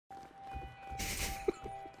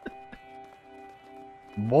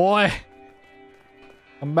Boy.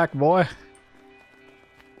 Come back, boy.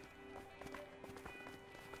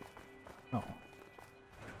 Oh.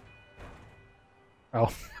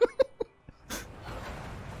 Oh.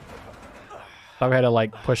 Thought we had to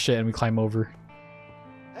like push it and we climb over.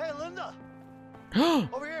 Hey, Linda!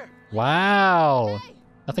 Over here! Wow. Hey.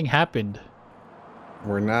 Nothing happened.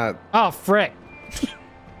 We're not. Oh, frick.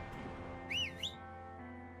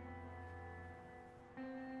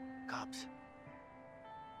 Cops.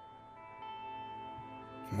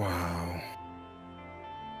 Wow.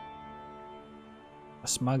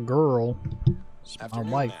 That's my girl. That's my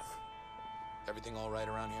wife. Everything all right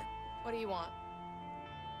around here? What do you want?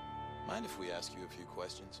 Mind if we ask you a few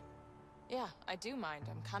questions? Yeah, I do mind.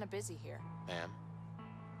 I'm kind of busy here. Ma'am,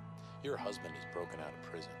 your husband is broken out of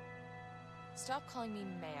prison. Stop calling me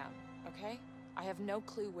ma'am, okay? I have no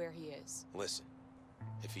clue where he is. Listen,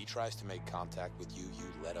 if he tries to make contact with you, you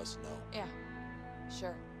let us know. Yeah,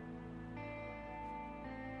 sure.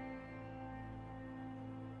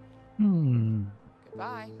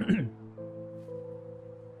 Goodbye.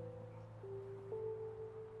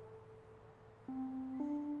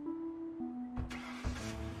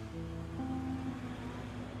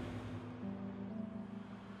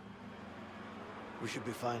 We should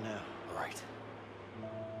be fine now. Right.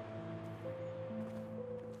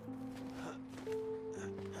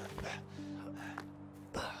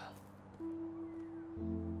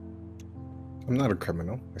 I'm not a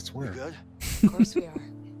criminal, I swear. You good? Of course we are.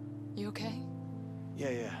 You okay?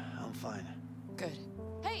 Yeah, I'm fine. Good.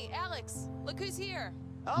 Hey, Alex! Look who's here!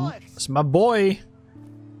 Alex! It's my boy.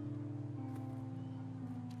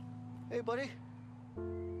 Hey, buddy.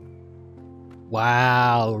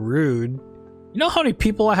 Wow, rude. You know how many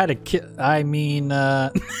people I had to kill? I mean,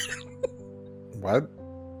 What?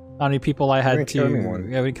 how many people I had didn't to... kill anyone.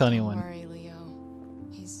 Yeah, we didn't kill Don't anyone. worry, Leo.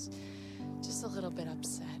 He's just a little bit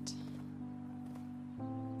upset.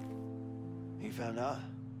 He found out?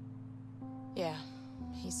 Yeah,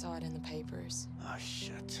 he saw it in the papers. Oh,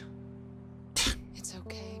 shit. It's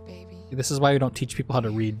okay, baby. This is why we don't teach people how to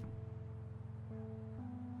read.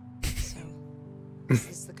 So, is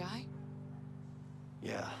this the guy?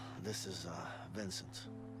 Yeah, this is, Vincent.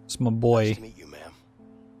 It's my boy. Nice to meet you, ma'am.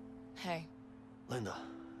 Hey. Linda,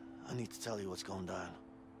 I need to tell you what's going down.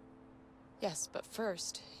 Yes, but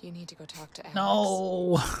first, you need to go talk to Alex.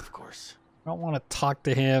 No. Of course. I don't want to talk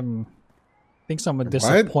to him. Thinks I'm a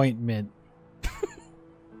disappointment.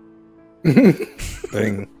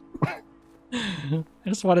 Thing. I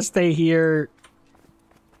just want to stay here.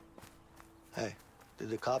 Hey, did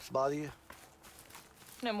the cops bother you?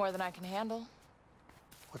 No more than I can handle.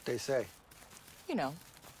 What'd they say? You know,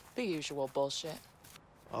 the usual bullshit.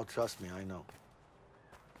 Oh, trust me, I know.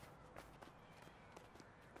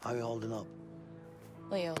 How you holding up?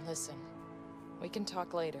 Leo, listen. We can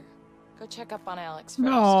talk later. Go check up on Alex first.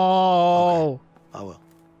 No. Okay, I will.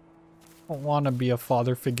 I don't want to be a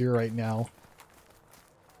father figure right now.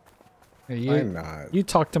 Hey, you, I'm not. You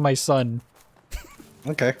talk to my son.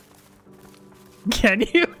 Okay. Can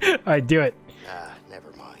you? Alright, do it. Ah,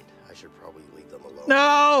 never mind. I should probably leave them alone.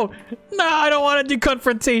 No! No, I don't want to do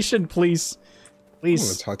confrontation, please. I'm gonna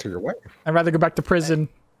Please. talk to your wife. I'd rather go back to prison.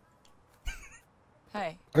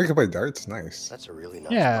 Hey. I can play darts. Nice. That's a really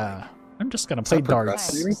nice Yeah. bike. I'm just gonna play that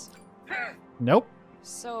darts. progressive? Thanks. Nope.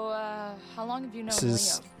 So, how long have you known This Leo?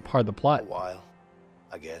 is part of the A plot. while,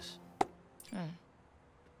 I guess.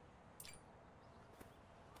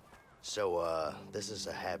 So, this is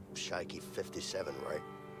a Habshike 57, right?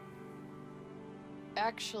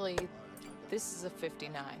 Actually, this is a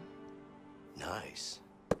 59. Nice.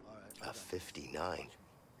 A 59.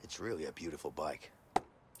 It's really a beautiful bike.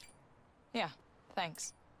 Yeah,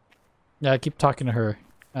 thanks. Yeah, I keep talking to her.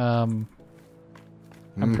 I'm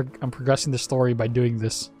progressing the story by doing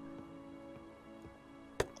this.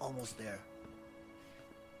 Almost there.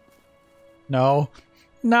 No.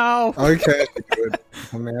 No! Okay, good.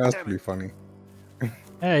 I mean, that's pretty funny.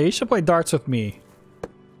 Hey, you should play darts with me.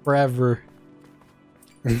 Forever.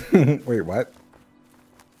 Wait, what?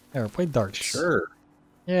 There, play darts. Sure.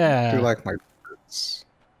 Yeah. Do you like my darts?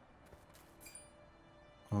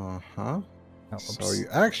 Uh-huh. Oh, So oops. you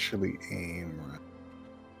actually aim right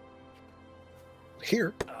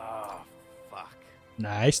here. Oh, fuck.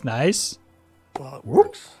 Nice, nice. Well, it Whoop.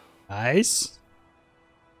 works. Nice.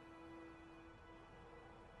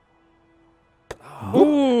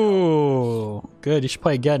 Oh, Ooh. Good, you should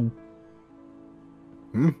play again.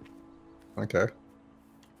 Okay.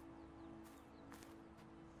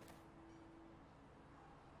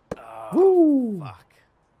 oh, fuck.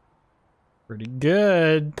 Pretty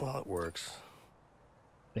good. Well, it works.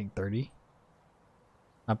 I think 30.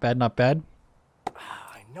 Not bad, not bad.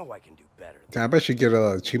 know I can do better. Damn, I bet you get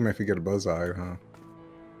a achievement if you get a bullseye,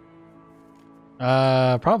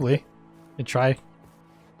 huh? Probably. You try.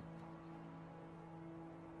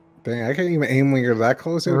 Dang, I can't even aim when you're that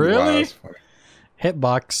close. Wow, Really? that's funny.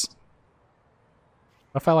 Hitbox.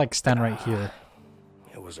 What if I like stand right here?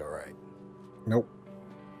 It was alright. Nope.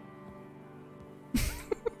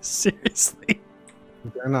 Seriously?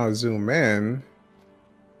 Then I'll zoom in.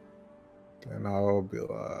 Then I'll be like,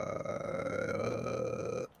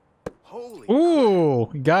 Holy Ooh,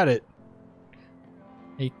 got it.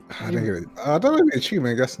 Hey, I didn't get it. That might be an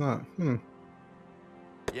achievement. I guess not.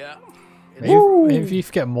 yeah. maybe if you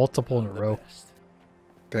get multiple in a row.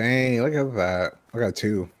 Dang, look at that. I got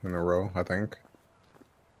 2 in a row, I think.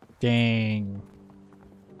 Dang.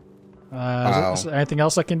 Wow. Is there anything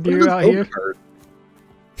else I can Look at do this out here? go-kart.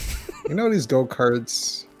 You know these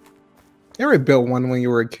go-karts? You ever built one when you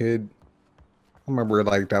were a kid? I remember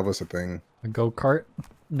like that was a thing. A go-kart?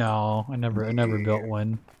 No, I never built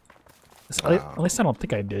one. At least I don't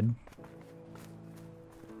think I did.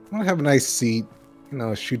 I want to have a nice seat, you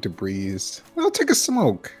know, shoot the breeze. I'll take a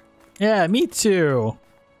smoke. Yeah, me too.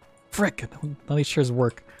 Frick, none of these chairs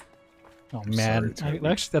work. Oh I'm man, sorry, I Toby.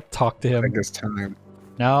 actually have to talk to I him. guess time.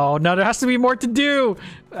 No, there has to be more to do.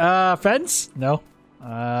 Fence? No.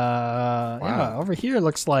 Yeah, over here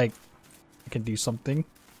looks like I can do something.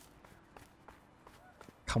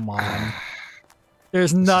 Come on.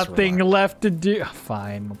 There's nothing left to do.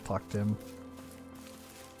 Fine, I'll talk to him.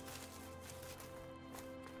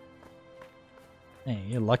 Hey,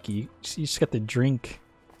 you're lucky. You just got the drink.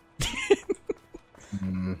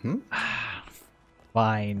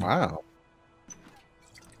 Fine. Wow.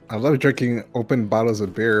 I love drinking open bottles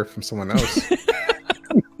of beer from someone else.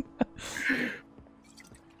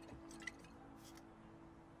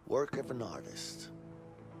 Work of an artist.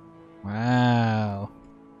 Wow.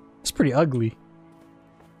 It's pretty ugly.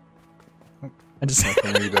 I just Time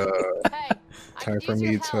for me to, Hey, I time could for use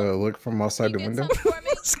me your to help. look from outside the You get window. some for me?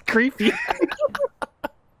 it's creepy.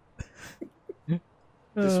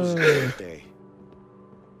 This was a good day.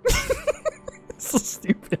 So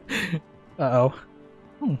stupid. Uh-oh.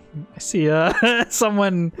 I see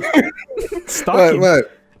someone stalking.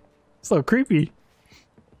 What? So creepy.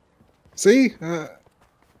 See?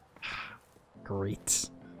 Great.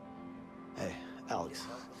 Hey, Alex.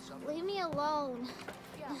 Leave me alone.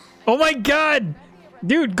 Oh my god!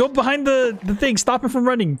 Dude, go behind the thing. Stop him from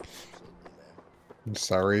running. I'm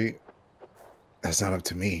sorry. That's not up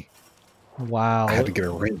to me. Wow. I had to get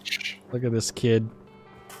a wrench. Look at this kid.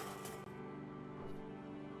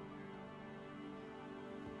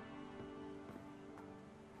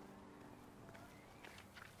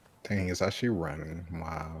 Dang, it's actually running.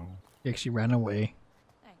 Wow. He actually ran away.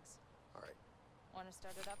 Thanks. All right. Want to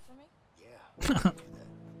start it up for me?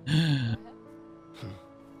 Yeah.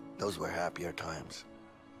 Those were happier times.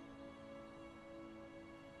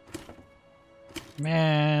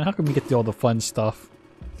 Man, how come we get to do all the fun stuff?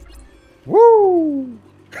 Woo!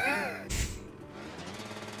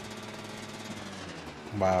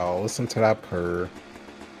 Wow, listen to that purr.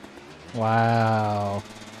 Wow.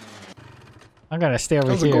 I'm gonna stay over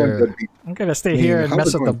How's it going, here. Debbie? I'm gonna stay Hey, here and how's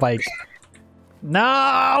mess it with the going? bike.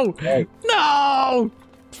 No! Hey. No!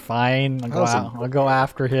 Fine, How's it I'll go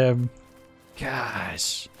after him.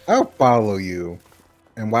 Gosh. I'll follow you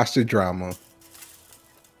and watch the drama.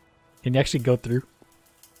 Can you actually go through?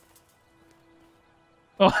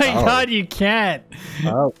 Oh my Oh. god, you can't.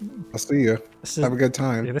 I'll see you. This is, Have a good yeah,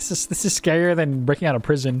 time. this is scarier than breaking out of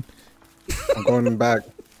prison. I'm going back.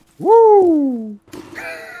 Woo!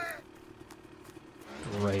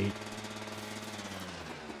 Great.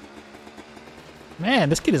 Man,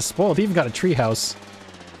 this kid is spoiled. He even got a treehouse.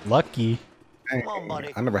 Lucky. Dang, Come on,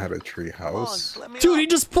 buddy. I never had a tree Come on, house. let me Dude, up. he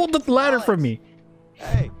just pulled the ladder Alex. from me.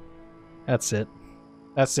 Hey, That's it.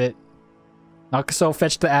 That's it. Nakusoo,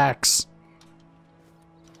 fetch the axe.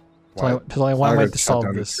 There's only one I way gotta to chop solve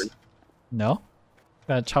down the this. tree. No?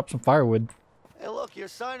 Gotta chop some firewood hey, look, your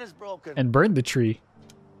sign is broken. and burn the tree.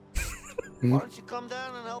 Why don't you come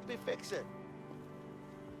down and help me fix it?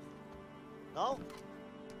 No?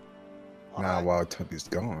 All Nah, right. while Tubby's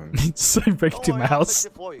gone. So I break Don't into worry, my I'll house. fix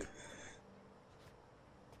it for you.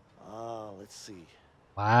 Let's see.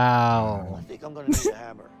 Wow. I think I'm gonna need a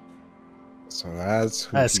hammer. So that's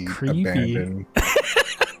who That's he creepy. abandoned.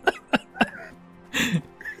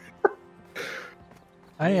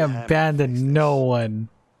 I Need a hammer to abandoned fix no this. one.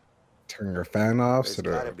 Turn your fan off There's so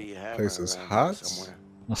gotta the be a hammer place is around here hot. somewhere.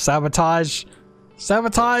 Sabotage.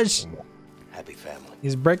 Sabotage. Happy family.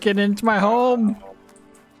 He's breaking into my home.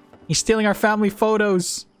 He's stealing our family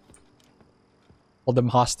photos. Hold them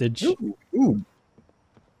hostage. Ooh,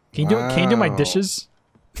 Can you do my Wow. dishes?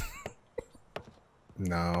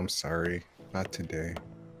 No, I'm sorry. Not today.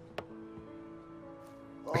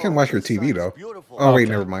 Oh, I can watch your this TV site is though. beautiful. Oh wait,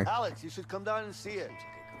 Okay. never mind. Alex, you should come down and see it.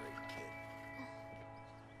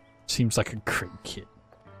 Seems like a great kid.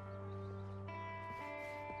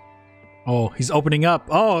 Oh, he's opening up.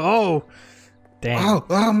 Oh. Dang.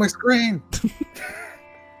 Oh, my screen.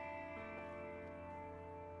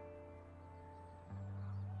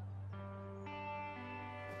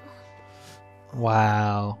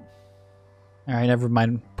 Wow. All right, never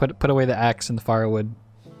mind. Put away the axe and the firewood.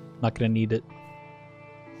 Not gonna need it.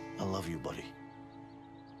 I love you, buddy.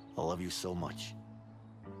 I love you so much.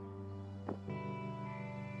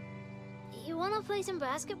 You wanna play some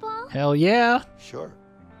basketball? Hell yeah. Sure.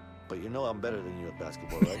 But you know I'm better than you at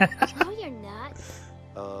basketball, right? No, you're not.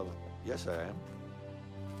 Yes I am.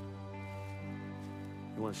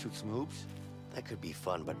 You wanna shoot some hoops? That could be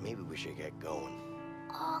fun, but maybe we should get going.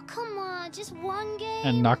 Oh, come on, just one game.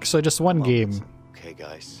 And Nakusoo just one game. Okay,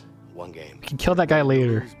 guys. One game. We can kill that guy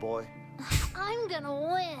later. Lose, boy. I'm gonna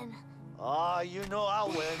win. Ah, you know I'll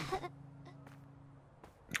win.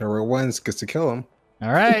 Whoever wins gets to kill him.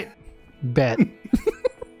 All right. Bet.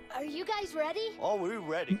 Are you guys ready? Oh, we're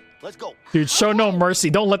ready. Let's go. Dude, show no mercy.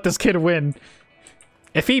 Don't let this kid win.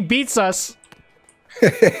 If he beats us...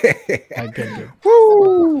 I get it.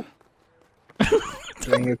 Woo!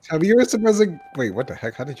 Dang it, Tubby, you were supposed to... Wait, what the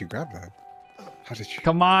heck? How did you grab that? How did you...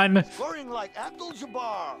 Come on. Scoring like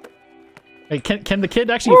Abdul-Jabbar. Wait, can the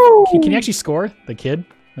kid actually... Can he actually score? The kid?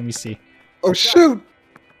 Let me see. Oh, shoot!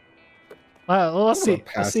 Let's see.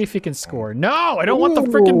 pass. Let's see if he can score. No, I don't want the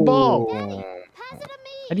freaking ball. Pass it to me.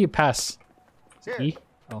 How do you pass? Here. E?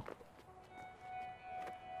 Oh.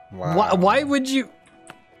 Wow. Why would you...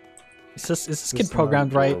 Is this kid is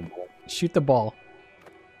programmed right? adorable. Shoot the ball.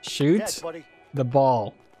 Shoot Catch, buddy. the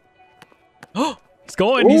ball. Oh, he's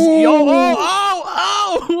going. He's oh!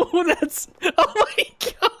 That's oh my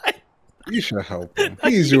god. You should help him.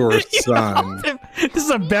 He's your You son. help him. This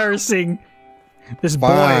is embarrassing. This boy.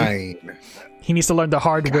 Fine. He needs to learn the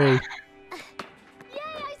hard way. Yay,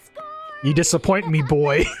 I scored. You disappoint me,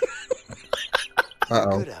 boy.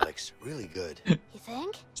 Uh-oh. Good, Alex. Really good. You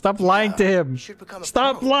think? Stop lying to him. You should become a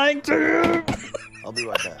Stop pro. lying to him. I'll be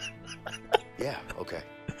right back. Yeah, okay.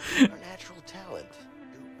 You're a natural talent.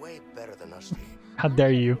 Do way better than us two. How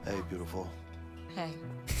dare you? Hey, beautiful. Hey.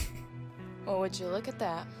 Well, would you look at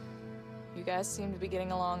that? You guys seem to be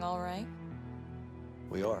getting along all right.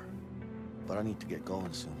 We are. But I need to get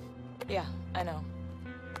going soon. Yeah, I know.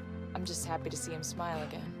 I'm just happy to see him smile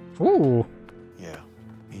again. Ooh. Yeah,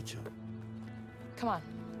 me too. Come on,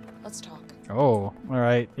 let's talk. Oh, all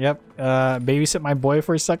right. Yep. Babysit my boy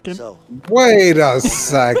for a second. So, Wait a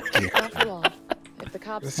second. After all, if the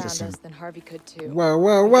cops This found is us, then Harvey could too.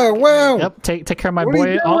 Whoa. Yep. Take care of my What are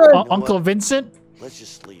boy, you doing? Uncle Vincent. let's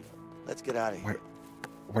just leave. Let's get out of here.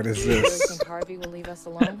 What is You really this? think Harvey will leave us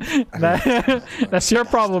alone? That's your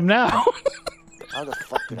problem now. How the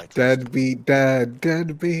fuck did I take Deadbeat dad, It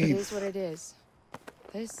deadbeat. is what it is.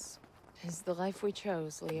 This is the life we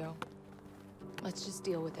chose, Leo. Let's just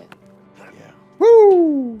deal with it. Yeah.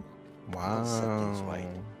 Woo! Let's set things right.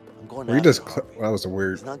 Wow. I'm going Were you after just Harvey. that was a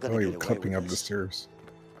weird. He's not Oh, gonna you get were away clipping with up the this. stairs.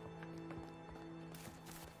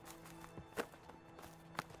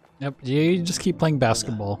 Yep. You just keep playing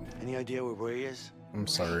basketball. Any idea where he is? I'm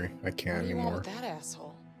sorry, I What can't do you want anymore. with that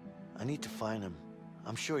asshole? I need to find him.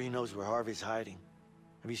 I'm sure he knows where Harvey's hiding.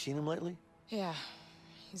 Have you seen him lately? Yeah,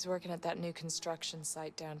 he's working at that new construction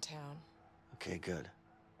site downtown. Okay, good.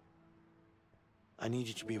 I need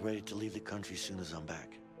you to be ready to leave the country as soon as I'm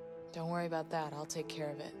back. Don't worry about that. I'll take care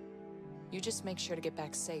of it. You just make sure to get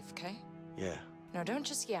back safe, okay? Yeah. No, don't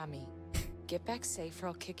just yeah me. Get back safe or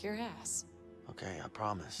I'll kick your ass. Okay, I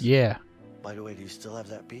promise. Yeah. By the way, do you still have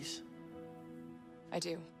that piece? I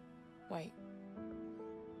do. Wait.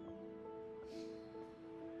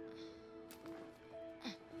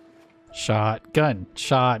 Shotgun.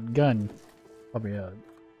 Shotgun. Let me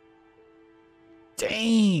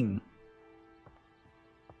Dang.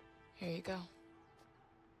 Here you go.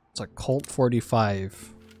 It's a Colt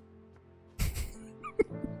 45.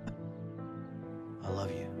 I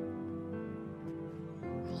love you.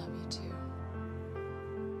 I love you too.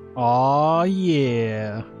 Oh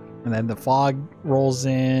yeah. And then the fog rolls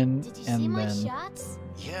in, Did you see and my then shots?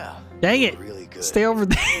 Yeah. dang you're it! Really good. Stay over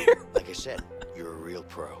there. Like I said, you're a real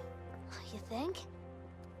pro. You think?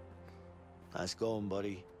 Nice going,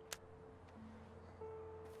 buddy.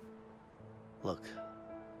 Look,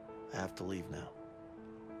 I have to leave now.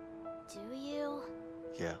 Do you?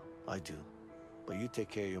 Yeah, I do. But you take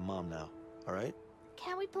care of your mom now, all right?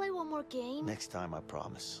 Can we play one more game? Next time, I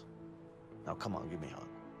promise. Now, come on, give me a hug.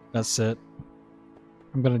 That's it.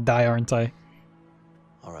 I'm gonna die, aren't I?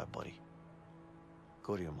 All right, buddy.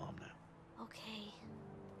 Go to your mom now. Okay.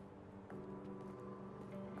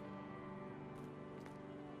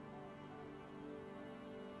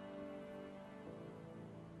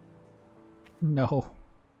 No.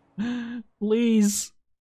 Please.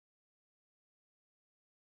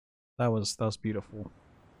 That was beautiful.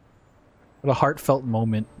 What a heartfelt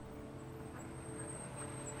moment.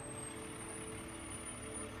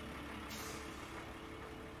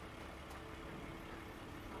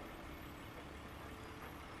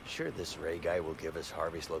 Sure this Ray guy will give us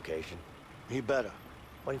Harvey's location? He better.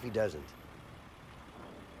 What if he doesn't?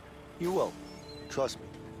 You will. Trust me.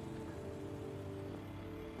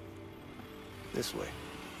 This way.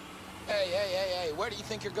 Hey, where do you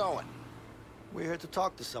think you're going? We're here to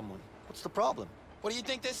talk to someone. What's the problem? What do you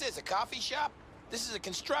think this is, a coffee shop? This is a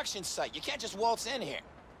construction site. You can't just waltz in here.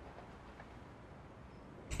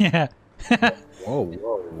 Yeah.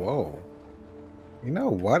 Whoa. You know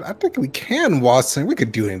what? I think we can, Watson. We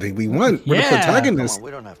could do anything we want. We're the Yeah. protagonist. Come on,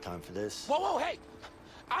 we don't have time for this. Whoa, hey!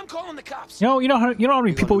 I'm calling the cops. You know how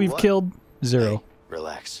many people do we've what? killed? Zero. Hey,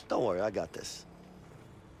 relax. Don't worry, I got this.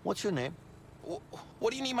 What's your name?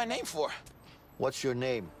 What do you need my name for? What's your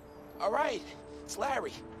name? All right, it's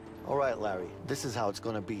Larry. All right, Larry. This is how it's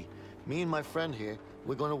gonna be. Me and my friend here,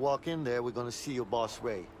 we're gonna walk in there. We're gonna see your boss,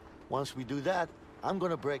 Ray. Once we do that, I'm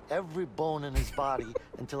gonna break every bone in his body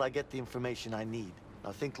until I get the information I need.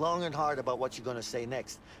 Now think long and hard about what you're gonna say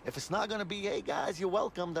next. If it's not gonna be, hey guys, you're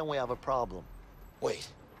welcome, then we have a problem. Wait,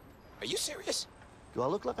 are you serious? Do I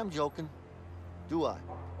look like I'm joking? Do I?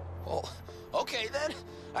 Well, okay then.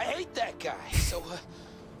 I hate that guy, so,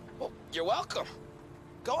 well, you're welcome.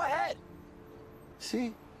 Go ahead.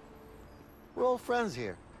 See? We're all friends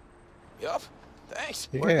here. Yup, thanks.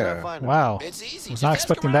 Where can I Yeah. find him? Wow. It's easy. I was just not ask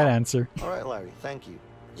expecting that around. answer. All right, Larry. Thank you.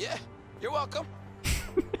 Yeah, you're welcome.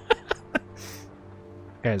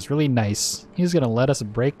 Guys, really nice. He's gonna let us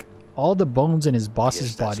break all the bones in his boss's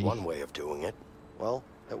Guess that's body. one way of doing it. Well,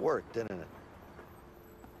 it worked, didn't it?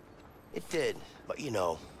 It did, but you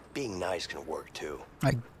know, being nice can work too.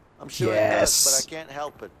 I'm sure it Yes. does, but I can't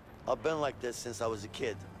help it. I've been like this since I was a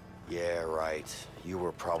kid. Yeah, right. You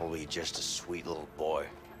were probably just a sweet little boy.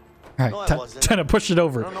 All No, I right, wasn't. time to push it I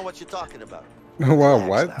over. don't know what you're talking about. Wow, Relax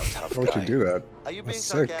what? now, tough Why would you guy. do that? Are you being That's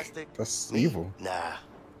sick. sarcastic? That's Me? evil. Nah.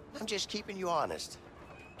 I'm just keeping you honest.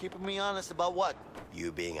 Keeping me honest about what?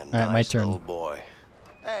 You being a my nice turn. little boy.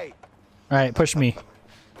 Hey, All right, push me.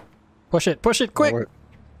 Push it, quick. What?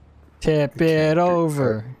 Tip You it can't do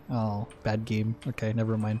over. Oh, bad game. Okay,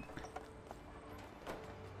 never mind.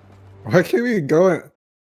 Why can't we go in?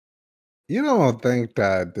 You don't think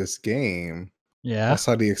that this game Yeah.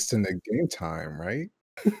 also the extended game time, right?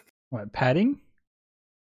 What, padding?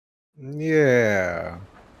 Yeah.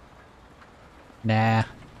 Nah,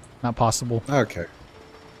 not possible. Okay.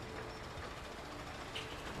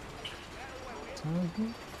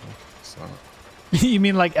 So, You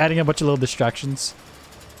mean like adding a bunch of little distractions?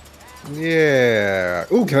 yeah.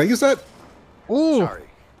 Ooh, can I use that? Ooh. Sorry.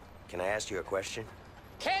 Can I ask you a question?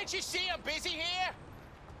 Can't you see I'm busy here?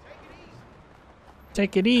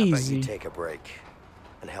 Take it How about you easy. take a break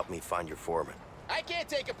and help me find your foreman? I can't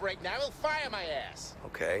take a break now. He'll fire my ass.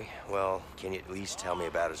 Okay, well, can you at least tell me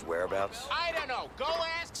about his whereabouts? I don't know. Go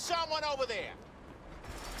ask someone over there.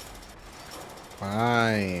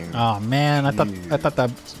 Fine. Oh man, I thought that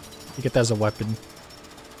you get that as a weapon.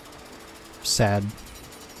 Sad.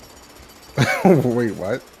 Wait,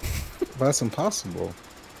 what? That's impossible.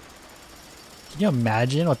 Can you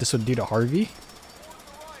imagine what this would do to Harvey?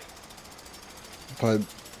 But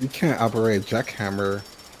you can't operate a jackhammer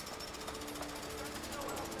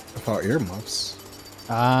without earmuffs.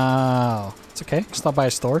 Oh, it's okay. Stop by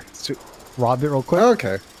a store, It's too... rob it real quick.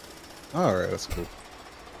 Okay. Alright, that's cool.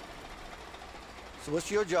 so what's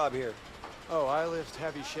your job here? Oh, I lift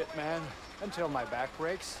heavy shit, man, until my back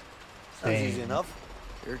breaks. Sounds Dang. easy enough.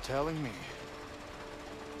 You're telling me.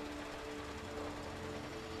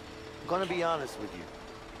 I'm gonna be honest with you.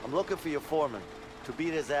 I'm looking for your foreman to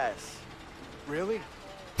beat his ass, Really?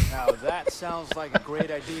 Now that sounds like a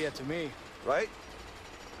great idea to me. right?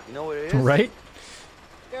 You know what it is? Right?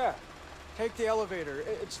 Yeah. Take the elevator.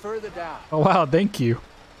 It's further down. Oh wow, thank you.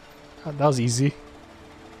 That was easy.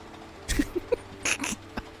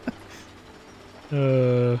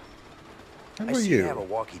 How I about see you have a you?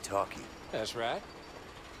 walkie-talkie. That's right.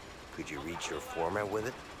 Could you reach your foreman with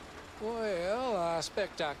it? Well, I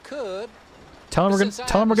expect I could. Tell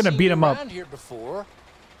him we're gonna beat him up. Around here before.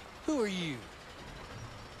 Who are you?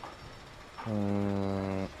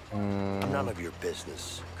 None of your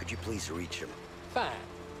business. Could you please reach him? Fine.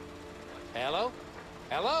 Hello?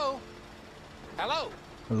 Hello? Hello?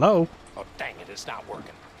 Hello. Oh, dang it, it's not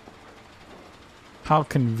working. How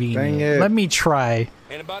convenient. Dang it. Let me try.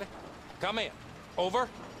 Anybody? Come in. Over?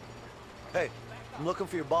 Hey, I'm looking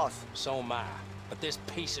for your boss. So am I. But this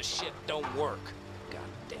piece of shit don't work. God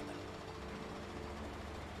damn it.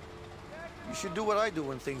 You should do what I do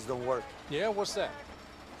when things don't work. Yeah, what's that?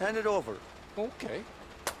 Hand it over. Okay.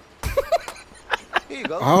 Here you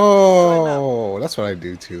go. Oh, that's what I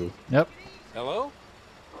do too. Yep. Hello?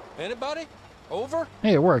 Anybody? Over?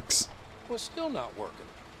 Hey, it works. Well, still not working.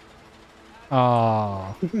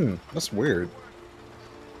 Oh. That's weird.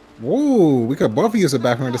 Whoa, we could both use the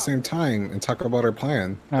bathroom at the same time and talk about our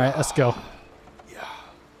plan. All right, let's go. Yeah.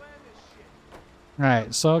 All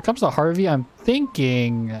right, so it comes to Harvey. I'm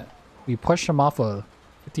thinking we push him off a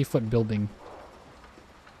 50-foot building.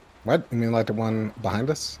 What? You mean like the one behind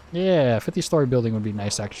us? Yeah, 50-story building would be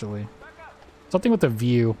nice, actually. Something with a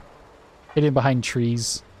view. Hidden behind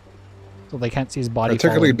trees. So they can't see his body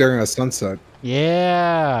Particularly falling. during a sunset.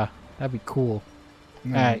 Yeah, that'd be cool.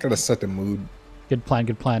 Yeah, Alright. Gotta set the mood. Good plan,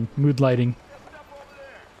 good plan. Mood lighting.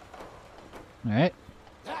 Alright,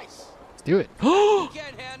 Nice. let's do it. You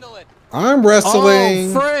can't handle it. I'm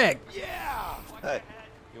wrestling. Oh, frick! Yeah. Hey,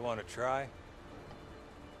 You want to try?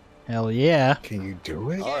 Hell yeah. Can you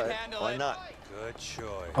do it? all right. handle Why it. not? Good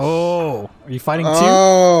choice. Oh, are you fighting too?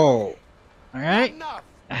 Oh, Alright. Enough.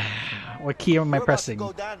 What key am I We're pressing?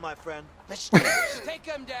 about to go down, my friend. Let's take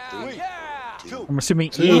him down. Three. Yeah. Two. I'm assuming E.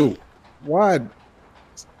 two, one.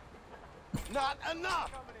 Not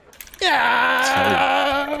enough.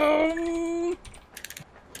 Yeah.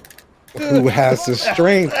 Who has the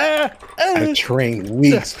strength? I trained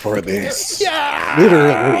weeks for this.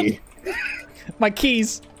 Literally. My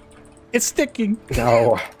keys. It's sticking.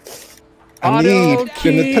 No. I Auto need the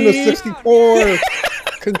key. Nintendo 64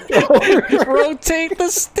 controller. Rotate the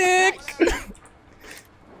stick.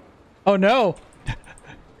 Oh no.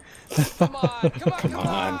 Come on. Come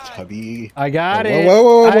on, Tubby. I got it.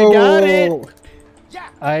 Whoa, I got it. Yeah.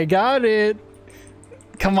 I got it.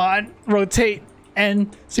 Come on, rotate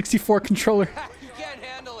N64 controller. You can't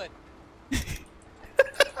handle it.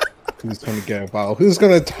 Who's gonna get involved? Who's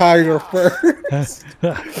gonna tire first?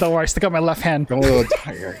 Don't worry, stick out my left hand. I'm a little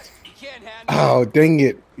tired. You can't handle Oh, dang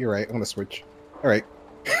it. You're right. I'm gonna switch. All right.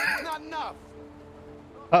 it. Not enough.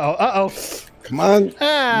 Uh-oh. Come on. Move.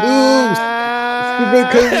 Ah.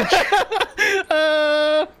 Stupid coach.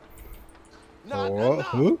 Not Oh, enough.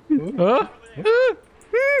 huh? Uh,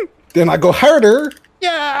 Then I go harder.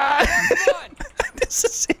 yeah. Come on. This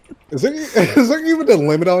is it. Is there even a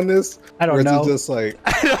limit on this? I don't Or is know. it just like,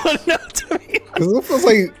 I don't know, to be honest. because it feels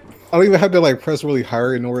like I don't even have to like press really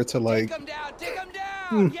hard in order to like. Take him down. Take him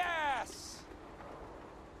down. Yes.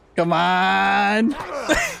 Come on.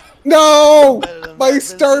 No, my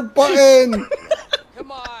start button.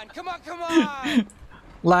 Come on. Come on. Come on.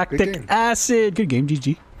 Lactic game. acid. Good game,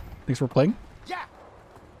 GG. Thanks for playing. Yeah.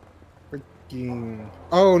 Freaking.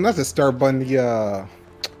 Oh, not the start button. The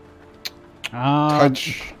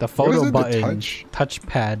touch. The What photo is it? The button. touch?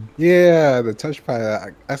 Touchpad. Yeah, the touchpad.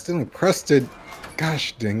 I accidentally pressed it.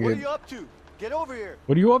 Gosh dang What are it. you up to? Get over here.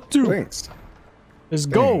 What are you up to? Thanks. Let's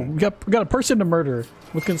go. Dang. We got a person to murder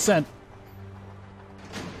with consent.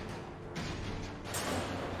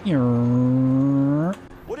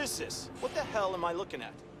 What is this? What the hell am I looking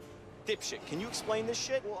at? Dipshit, can you explain this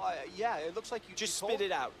shit? Well, yeah, it looks like you Just spit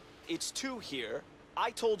it out. It's 2 here.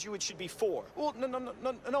 I told you it should be 4. Well, no, no. No.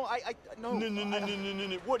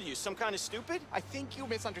 What are you, some kind of stupid? I think you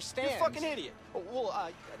misunderstand. You're a fucking idiot. Well,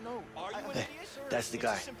 no. Are you an idiot? Sir, that's the it's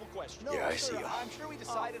guy. a simple question. No, Yeah, I sir, see you. I'm sure we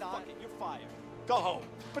decided on. Fuck it, you're fired. Go home.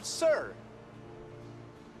 But sir,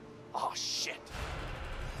 Oh, shit.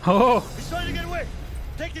 Oh, He's trying to get away.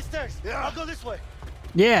 Take the stairs. Yeah. I'll go this way.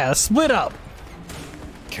 yeah. Split up.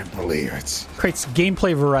 Can't believe it. Creates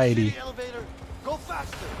gameplay variety. The elevator. Go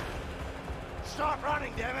faster. Stop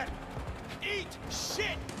running, damn it. Eat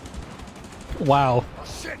shit. Wow. Oh,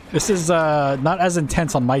 shit. This is not as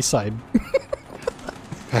intense on my side.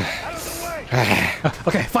 Out of the way.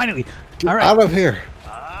 Okay, finally. Get All right. out of here.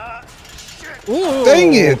 Ooh.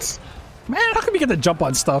 Dang it. Man, how come you get to jump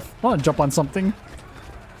on stuff? I want to jump on something.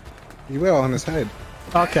 You will on his head.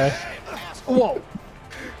 Okay. Whoa.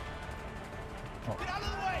 Get out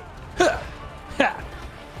of the way. Ha.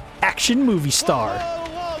 Action movie star.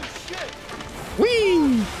 Whoa, shit.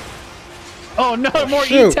 Whee! Oh no, more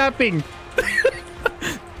shoot. E-tapping.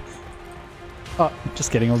 Oh,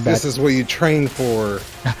 just kidding. I'm back. This is what you train for.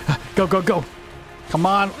 Go, go, go. Come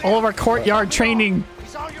on, all of our courtyard training.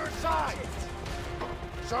 He's on your side.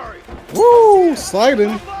 Sorry. Woo!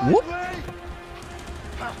 Sliding. Whoop.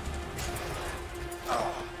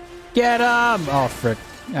 Get him! Oh, frick.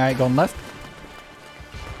 All right, going left.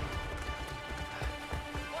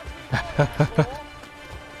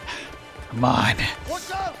 Come on.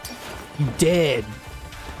 What's up? You dead.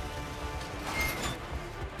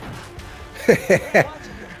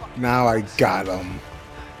 Now I got him.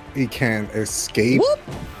 He can't escape. Whoop.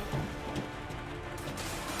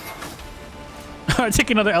 Alright, take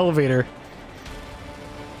another elevator.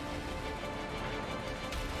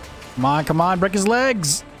 Come on, break his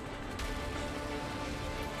legs.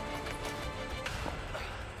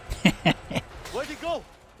 Where'd he go?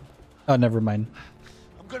 Oh, never mind.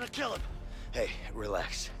 I'm gonna kill him. Hey,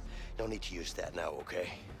 relax. No need to use that now, okay?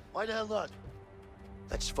 Why the hell not?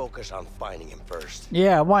 Let's focus on finding him first.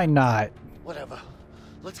 Yeah, why not? Whatever.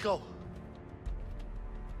 Let's go.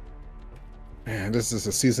 Man, this is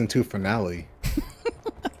a season 2 finale.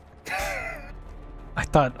 I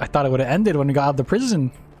thought it would have ended when we got out of the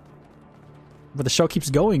prison. But the show keeps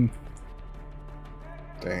going.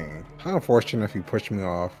 Dang. How unfortunate if you pushed me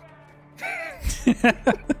off.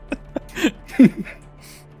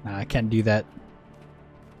 Nah, I can't do that.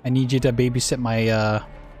 I need you to babysit my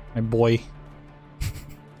my boy.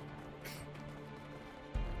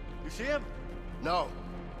 You see him? No.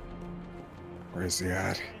 Where is he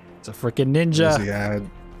at? It's a freaking Where ninja. is he at?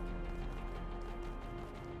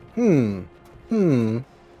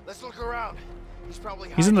 Let's look around. He's probably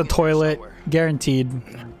He's in the hiding there toilet, somewhere. guaranteed.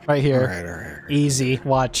 Right here. Alright. Easy.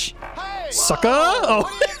 Watch. Hey! Sucker! Oh.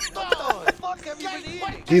 What the fuck have you been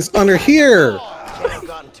eating? He's under here! Can't have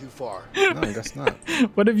gotten too far. No, I guess not.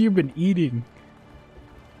 What have you been eating?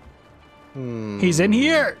 He's in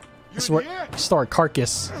here. Store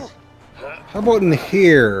carcass. How about in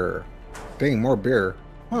here? Dang, more beer.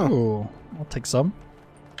 Huh. Ooh, I'll take some.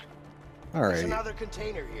 There's Alright. another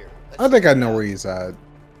container here. I think I know where he's at.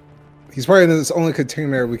 He's probably in this only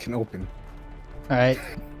container we can open. All right.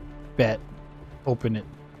 Bet. Open it.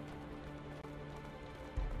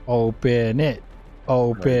 Open it.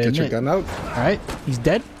 Open Get your it. gun out. All right. He's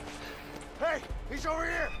dead. Hey, he's over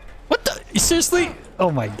here. What the? Seriously?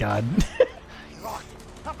 Oh my god. Locked.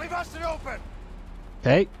 Help me bust it open.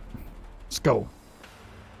 Okay. Let's go.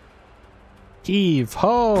 Heave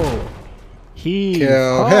ho. Heave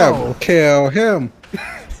Kill ho. him. Kill him.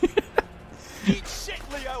 Eat shit,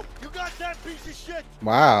 Leo! You got that piece of shit!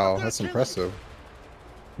 Wow, that's impressive.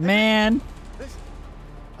 Man. Listen,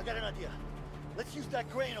 I got an idea. Let's use that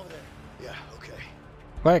crane over there. Yeah, okay.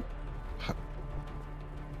 Quick.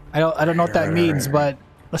 I don't know what that means, but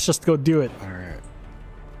let's just go do it. Alright.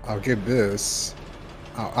 I'll get this.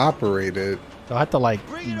 I'll operate it. Do I have to like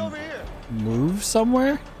Bring it over here. move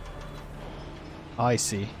somewhere? Oh, I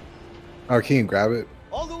see. Oh, can you grab it?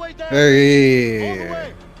 All the way down. There All the you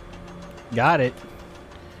way. Got it.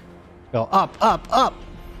 Go up, up, up.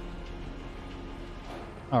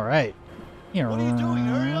 All right. What are you doing?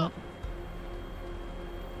 Hurry up.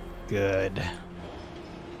 Good.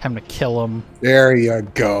 Time to kill him. There you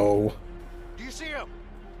go. Do you see him?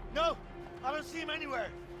 No, I don't see him anywhere.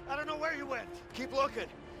 I don't know where he went. Keep looking.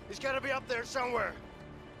 He's got to be up there somewhere.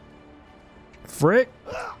 Frick.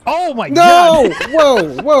 Oh my No! god.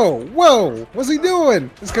 Whoa, whoa, whoa! What's he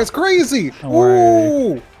doing? This guy's crazy. Don't worry.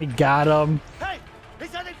 Ooh! We got him. Hey,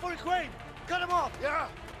 he's heading for the crane. Cut him off. Yeah.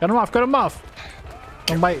 Cut him off. Cut him off.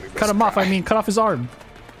 And by cut him off, I mean cut off his arm.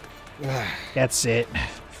 That's it.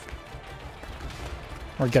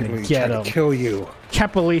 We're gonna Really get trying him. to kill you.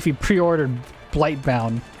 Can't believe he pre-ordered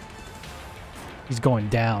Blightbound. He's going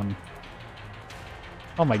down.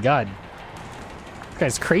 Oh my god. This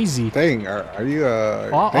guy's crazy. Dang, are you Oh,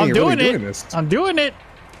 dang, I'm you're doing really it. doing this. I'm doing it.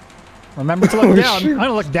 Remember to look Oh, down. shoot. I'm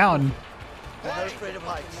gonna look down. I'm not afraid of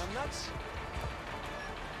heights.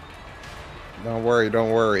 Don't worry,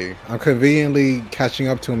 don't worry. I'm conveniently catching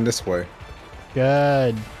up to him this way.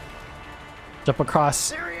 Good. Jump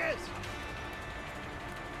across. There he is.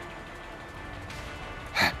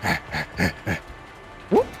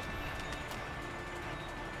 Whoop.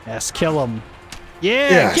 Yes, kill him. Yeah,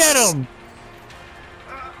 Yes. get him.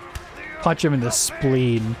 Punch him in the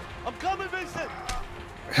spleen. I'm coming, Vincent.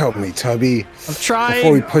 Help me, Tubby. I'm trying.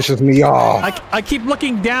 Before he pushes me off. I keep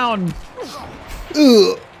looking down.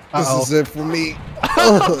 Ugh. This Uh-oh. is it for me.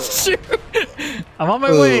 Oh, shoot. I'm on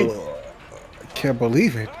my way. Ugh. I can't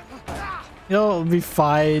believe it. It'll be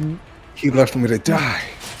fine. He left me to die.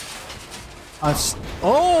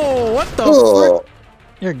 Oh, what the Ugh. frick?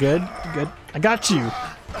 You're good. You're good. I got you.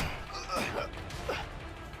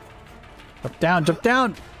 Jump down. Jump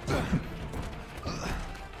down.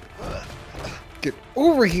 Get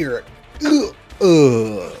over here. Ugh.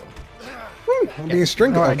 Ugh. I'm being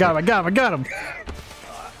stringed. All right, I got him. I got him. I got him.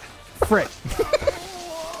 Frick.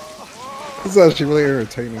 This is actually really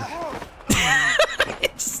entertaining.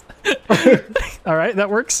 All right, that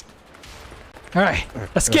works. All right,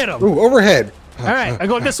 let's get him. Ooh, overhead. All right, I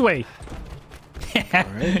go this way.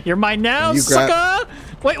 Right. You're mine now, You sucker.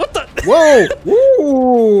 Wait, what the? Whoa!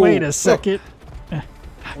 Woo! Wait a second.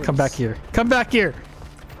 Come back here. Come back here.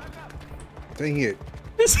 Dang it.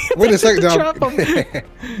 Wait a second, Drop dog. him.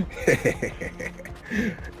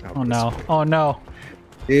 Oh no. Oh no.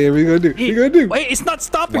 Yeah, we gonna do. We gonna do. Wait, it's not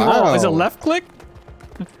stopping. Wow. Oh, is it left click?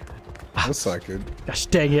 Looks like it. Gosh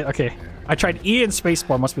dang it. Okay. I tried E and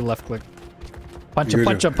spacebar. Must be left click. Punch him,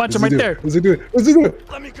 punch him, punch him right there. What's he doing? What's he doing?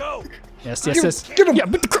 Let me go. Yes, yes, yes. Get him. Yeah,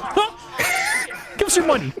 but give us your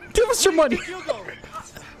money. Give us your money. Hugo.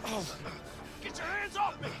 Oh, get your hands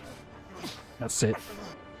off me. That's it.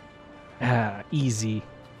 Ah, easy.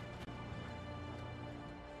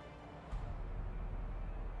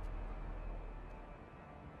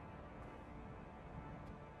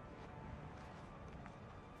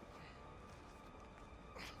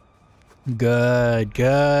 Good,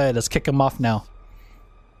 good. Let's kick him off now.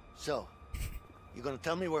 So, you gonna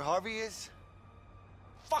tell me where Harvey is?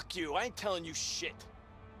 Fuck you. I ain't telling you shit.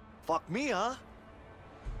 Fuck me, huh?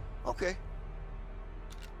 Okay.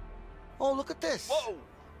 Oh, look at this. Whoa.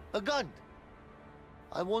 A gun.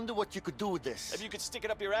 I wonder what you could do with this. Maybe you could stick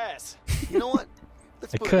it up your ass. You know what?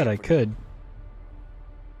 Let's I put it could, in I for you. could.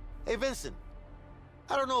 Hey, Vincent.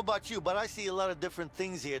 I don't know about you, but I see a lot of different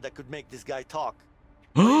things here that could make this guy talk.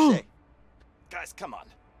 What do you say? Guys, come on.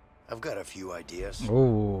 I've got a few ideas.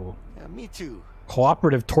 Oh, Yeah, me too.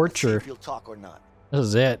 cooperative Let's see torture. if you'll talk or not. This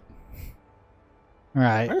is it. All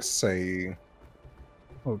right. I say.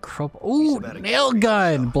 Oh, crap. Oh, about to get nail real,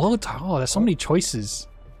 gun. so. Blow it. Oh, there's so many choices.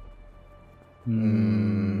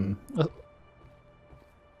 I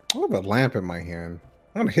have a lamp in my hand.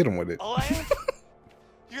 I'm gonna hit him with it. A lamp?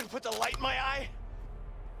 You gonna put the light in my eye?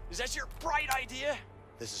 Is that your bright idea?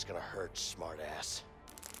 This is gonna hurt, smartass.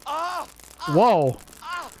 Ah! Whoa.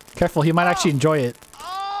 Careful, he might actually enjoy it.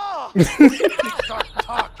 Ah! Start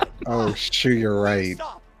talking. Oh shoot, you're right.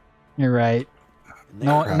 Stop. You're right.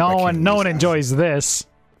 No, Crap, no I one, can't no use one that. enjoys this.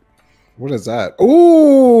 What is that?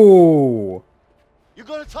 Ooh! You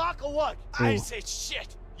gonna talk or what? I ain't say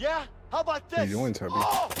shit. Yeah? How about What are this? you doing, Tubby?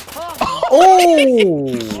 Oh, huh?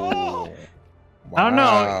 Oh! I don't know.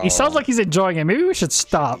 Wow. He sounds like he's enjoying it. Maybe we should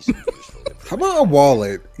stop. How about a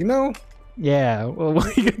wallet? You know? Yeah. Well, what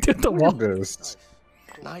are you gonna do with the Look at wall? this.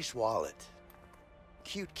 Nice wallet.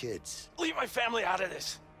 Cute kids. Leave my family out of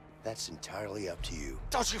this. That's entirely up to you.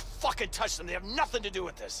 Don't you fucking touch them. They have nothing to do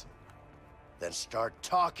with this. Then start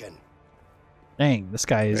talking. Dang, this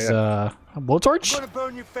guy is a I'm blowtorch. gonna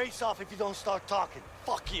burn your face off if you don't start talking.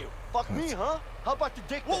 Fuck you. Fuck me, huh? How about the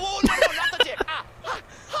dick? Whoa, then? whoa, no, not the dick. Ah, hot,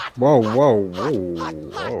 hot, Whoa, whoa, hot, whoa, hot.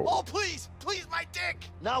 whoa. Oh, please, please, my dick.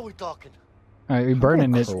 Now we're talking. All right, we're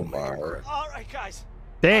burning it. Crowbar. All right, guys.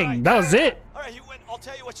 Dang, All right, that was it. All right, you win. I'll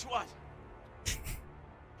tell you what you want.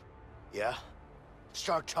 Yeah?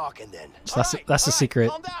 Start talking then. So that's All right, that's the all right, secret.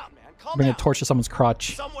 Calm down, man. Calm Bring a down. torch to someone's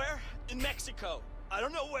crotch. Somewhere in Mexico. I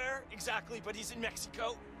don't know where exactly, but he's in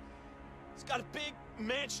Mexico. He's got a big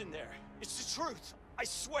mansion there. It's the truth. I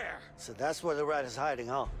swear. So that's where the rat is hiding,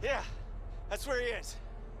 huh? Yeah, that's where he is.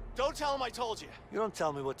 Don't tell him I told you. You don't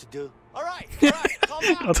tell me what to do. All right, calm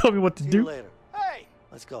Don't down. tell me what to See you do. later. Hey,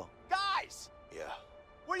 Let's go. guys, Yeah.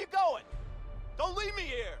 where you going? Don't leave me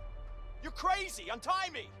here. You're crazy. Untie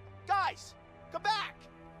me. Guys, come back.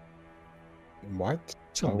 What?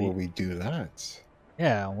 So How will we- we do that?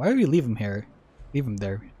 Yeah, why would we leave him here? Leave him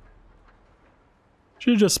there.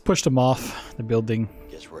 Should have just pushed him off the building.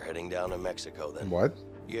 Guess we're heading down to Mexico then. What?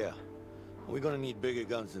 Yeah. We're gonna need bigger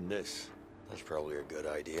guns than this. That's probably a good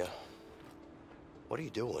idea. What are you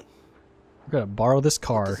doing? We're gonna borrow this What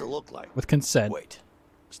car does it look like? with consent. Wait.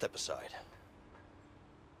 Step aside.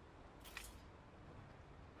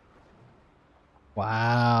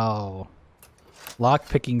 Wow. Lock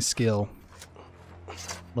picking skill.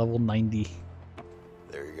 Level 90.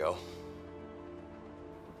 There you go.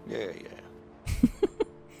 Yeah.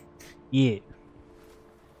 Yeah.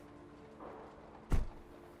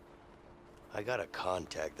 I got a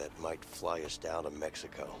contact that might fly us down to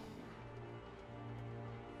Mexico.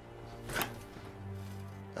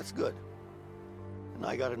 That's good. And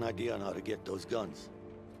I got an idea on how to get those guns.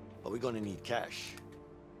 But we're gonna need cash.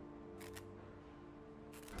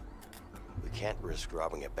 We can't risk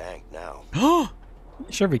robbing a bank now.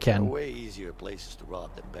 Sure we There are can. way easier places to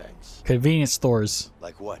rob than banks. Convenience stores.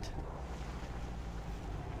 Like what?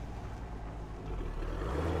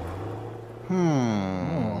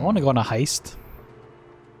 Oh, I want to go on a heist.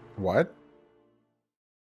 What?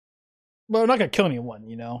 But we're not gonna kill anyone,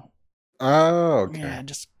 you know. Oh, okay. Yeah,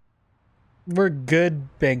 just we're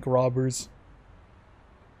good bank robbers.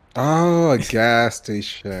 Oh, a gas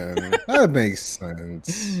station. That makes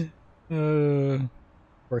sense. Of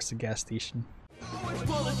course, a gas station.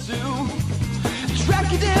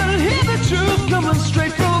 Track you down and hear the truth coming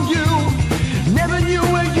straight from you. Never knew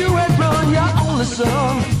where you had run, your only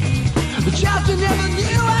son. The child you never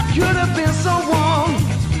knew I could have been someone.